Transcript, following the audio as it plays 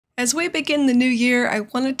As we begin the new year, I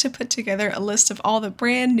wanted to put together a list of all the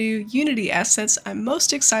brand new Unity assets I'm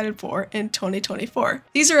most excited for in 2024.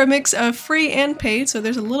 These are a mix of free and paid, so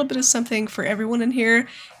there's a little bit of something for everyone in here.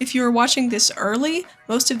 If you are watching this early,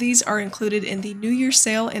 most of these are included in the New Year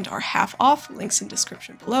sale and are half off, links in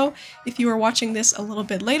description below. If you are watching this a little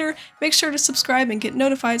bit later, make sure to subscribe and get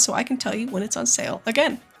notified so I can tell you when it's on sale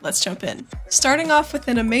again. Let's jump in. Starting off with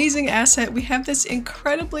an amazing asset, we have this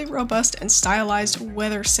incredibly robust and stylized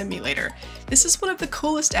weather simulator. This is one of the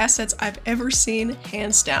coolest assets I've ever seen,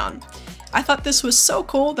 hands down. I thought this was so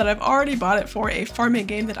cool that I've already bought it for a farming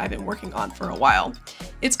game that I've been working on for a while.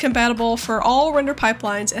 It's compatible for all render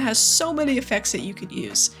pipelines and has so many effects that you could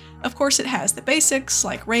use. Of course, it has the basics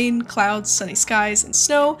like rain, clouds, sunny skies, and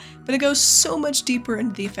snow, but it goes so much deeper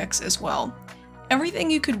into the effects as well.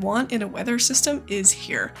 Everything you could want in a weather system is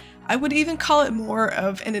here. I would even call it more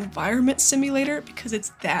of an environment simulator because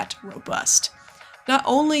it's that robust. Not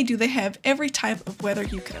only do they have every type of weather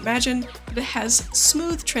you can imagine, but it has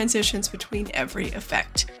smooth transitions between every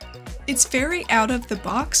effect. It's very out of the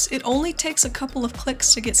box. It only takes a couple of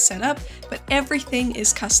clicks to get set up, but everything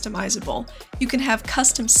is customizable. You can have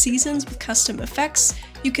custom seasons with custom effects.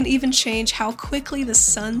 You can even change how quickly the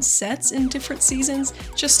sun sets in different seasons.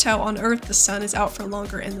 Just how on Earth the sun is out for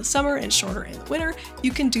longer in the summer and shorter in the winter,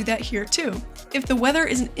 you can do that here too. If the weather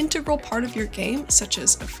is an integral part of your game, such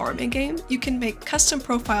as a farming game, you can make custom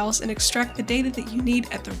profiles and extract the data that you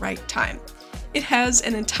need at the right time. It has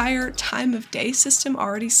an entire time of day system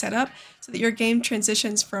already set up so that your game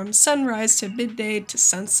transitions from sunrise to midday to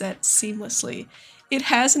sunset seamlessly. It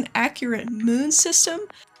has an accurate moon system.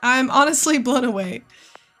 I'm honestly blown away.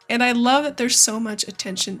 And I love that there's so much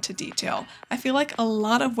attention to detail. I feel like a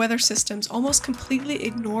lot of weather systems almost completely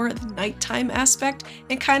ignore the nighttime aspect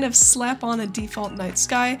and kind of slap on a default night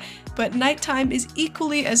sky, but nighttime is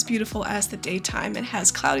equally as beautiful as the daytime and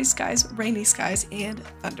has cloudy skies, rainy skies, and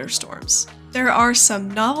thunderstorms. There are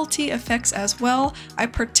some novelty effects as well. I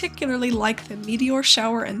particularly like the meteor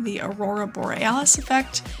shower and the aurora borealis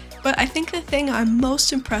effect. But I think the thing I'm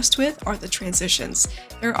most impressed with are the transitions.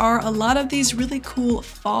 There are a lot of these really cool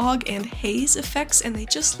fog and haze effects and they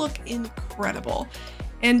just look incredible.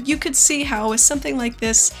 And you could see how with something like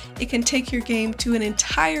this, it can take your game to an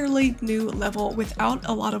entirely new level without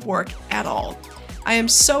a lot of work at all. I am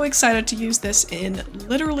so excited to use this in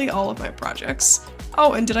literally all of my projects.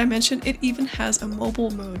 Oh, and did I mention it even has a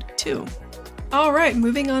mobile mode too? Alright,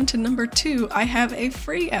 moving on to number 2, I have a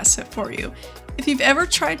free asset for you. If you've ever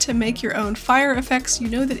tried to make your own fire effects, you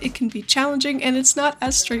know that it can be challenging and it's not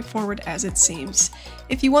as straightforward as it seems.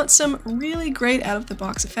 If you want some really great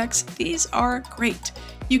out-of-the-box effects, these are great.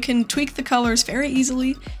 You can tweak the colors very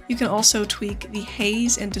easily. You can also tweak the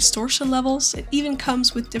haze and distortion levels. It even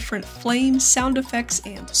comes with different flame sound effects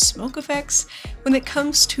and smoke effects. When it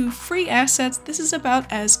comes to free assets, this is about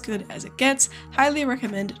as good as it gets. Highly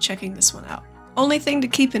recommend checking this one out. Only thing to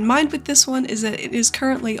keep in mind with this one is that it is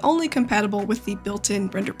currently only compatible with the built-in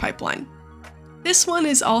render pipeline. This one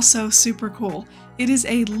is also super cool. It is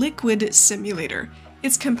a liquid simulator.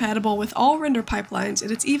 It's compatible with all render pipelines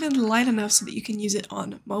and it's even light enough so that you can use it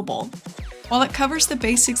on mobile. While it covers the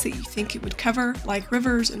basics that you think it would cover, like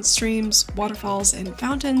rivers and streams, waterfalls, and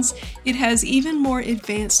fountains, it has even more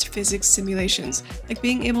advanced physics simulations, like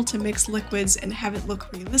being able to mix liquids and have it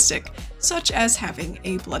look realistic, such as having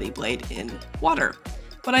a bloody blade in water.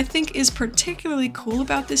 What I think is particularly cool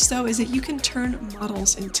about this though is that you can turn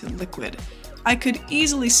models into liquid. I could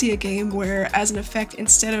easily see a game where, as an effect,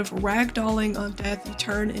 instead of ragdolling on death, you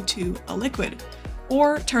turn into a liquid,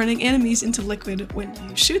 or turning enemies into liquid when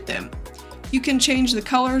you shoot them. You can change the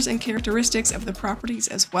colors and characteristics of the properties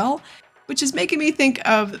as well, which is making me think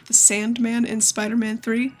of the Sandman in Spider-Man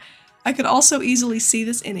 3. I could also easily see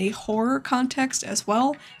this in a horror context as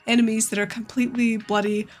well, enemies that are completely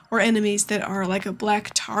bloody, or enemies that are like a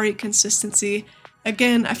black tarry consistency.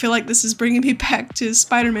 Again, I feel like this is bringing me back to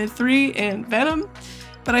Spider-Man 3 and Venom,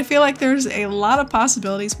 but I feel like there's a lot of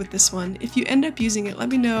possibilities with this one. If you end up using it, let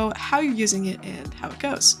me know how you're using it and how it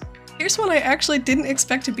goes. Here's one I actually didn't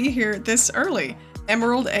expect to be here this early,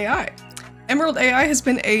 Emerald AI. Emerald AI has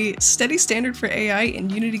been a steady standard for AI in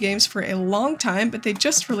Unity games for a long time, but they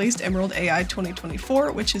just released Emerald AI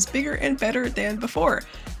 2024, which is bigger and better than before.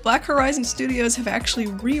 Black Horizon Studios have actually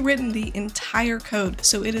rewritten the entire code,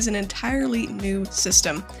 so it is an entirely new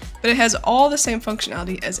system, but it has all the same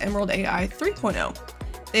functionality as Emerald AI 3.0.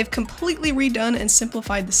 They've completely redone and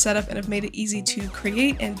simplified the setup and have made it easy to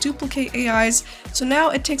create and duplicate AIs, so now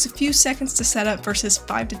it takes a few seconds to set up versus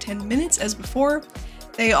 5 to 10 minutes as before.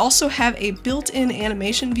 They also have a built-in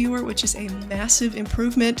animation viewer, which is a massive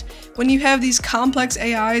improvement. When you have these complex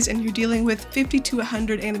AIs and you're dealing with 50 to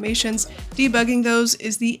 100 animations, debugging those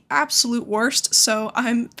is the absolute worst, so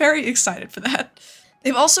I'm very excited for that.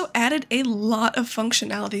 They've also added a lot of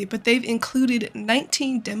functionality, but they've included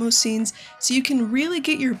 19 demo scenes so you can really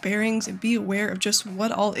get your bearings and be aware of just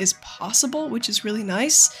what all is possible, which is really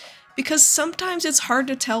nice. Because sometimes it's hard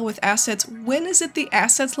to tell with assets, when is it the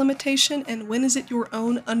assets limitation and when is it your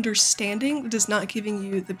own understanding that is not giving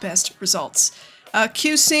you the best results.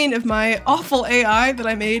 Cue scene of my awful AI that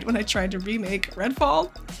I made when I tried to remake Redfall.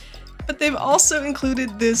 But they've also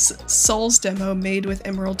included this Souls demo made with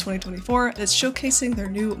Emerald 2024 that's showcasing their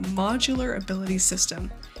new modular ability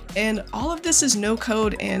system. And all of this is no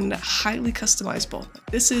code and highly customizable.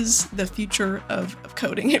 This is the future of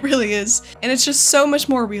coding, it really is. And it's just so much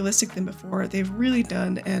more realistic than before. They've really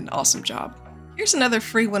done an awesome job. Here's another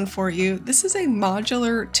free one for you. This is a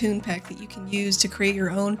modular Toon pack that you can use to create your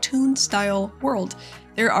own Toon style world.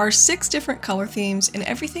 There are 6 different color themes, and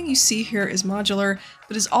everything you see here is modular,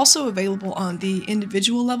 but is also available on the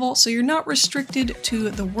individual level, so you're not restricted to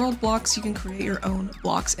the world blocks. You can create your own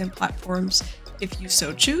blocks and platforms if you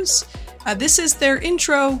so choose. This is their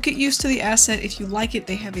intro. Get used to the asset. If you like it,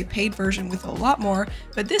 they have a paid version with a lot more,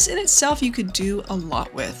 but this in itself you could do a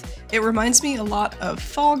lot with. It reminds me a lot of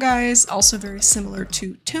Fall Guys, also very similar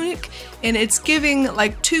to Tunic, and it's giving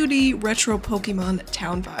like 2D retro Pokemon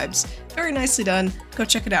town vibes. Very nicely done. Go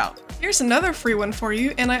check it out. Here's another free one for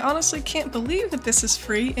you, and I honestly can't believe that this is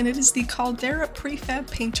free, and it is the Kaldera Prefab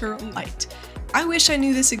Painter Lite. I wish I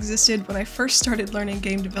knew this existed when I first started learning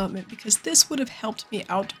game development because this would have helped me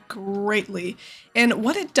out greatly. And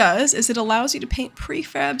what it does is it allows you to paint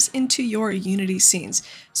prefabs into your Unity scenes.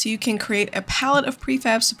 So you can create a palette of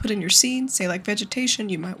prefabs to put in your scene, say like vegetation,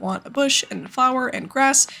 you might want a bush and a flower and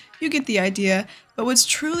grass, you get the idea. But what's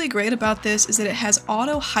truly great about this is that it has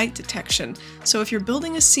auto height detection. So if you're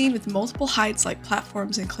building a scene with multiple heights like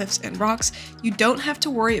platforms and cliffs and rocks, you don't have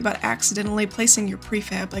to worry about accidentally placing your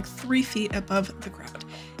prefab like 3 feet above the ground.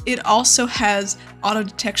 It also has auto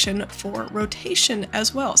detection for rotation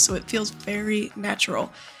as well, so it feels very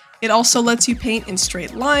natural. It also lets you paint in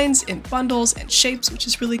straight lines, in bundles, and shapes, which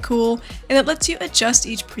is really cool, and it lets you adjust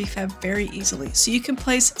each prefab very easily, so you can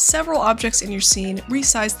place several objects in your scene,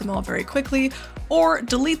 resize them all very quickly, or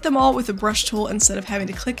delete them all with a brush tool instead of having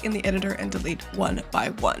to click in the editor and delete one by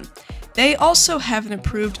one. They also have an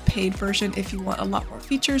improved paid version if you want a lot more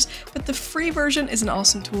features, but the free version is an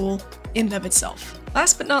awesome tool in and of itself.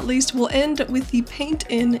 Last but not least, we'll end with the Paint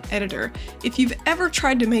In editor. If you've ever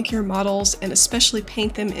tried to make your models and especially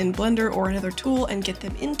paint them in Blender or another tool and get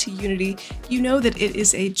them into Unity, you know that it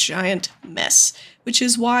is a giant mess, which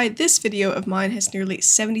is why this video of mine has nearly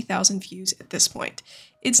 70,000 views at this point.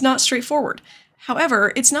 It's not straightforward.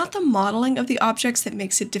 However, it's not the modeling of the objects that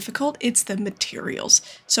makes it difficult, it's the materials.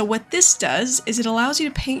 So what this does is it allows you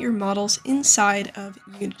to paint your models inside of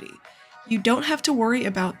Unity. You don't have to worry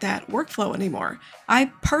about that workflow anymore.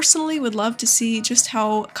 I personally would love to see just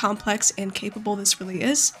how complex and capable this really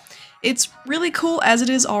is. It's really cool as it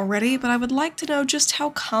is already, but I would like to know just how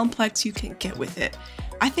complex you can get with it.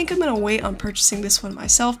 I think I'm gonna wait on purchasing this one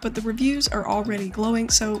myself, but the reviews are already glowing,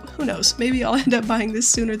 so who knows, maybe I'll end up buying this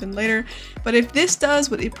sooner than later. But if this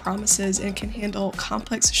does what it promises and can handle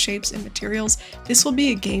complex shapes and materials, this will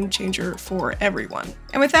be a game changer for everyone.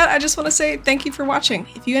 And with that, I just want to say thank you for watching.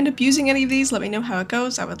 If you end up using any of these, let me know how it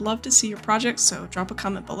goes. I would love to see your projects, so drop a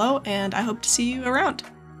comment below, and I hope to see you around.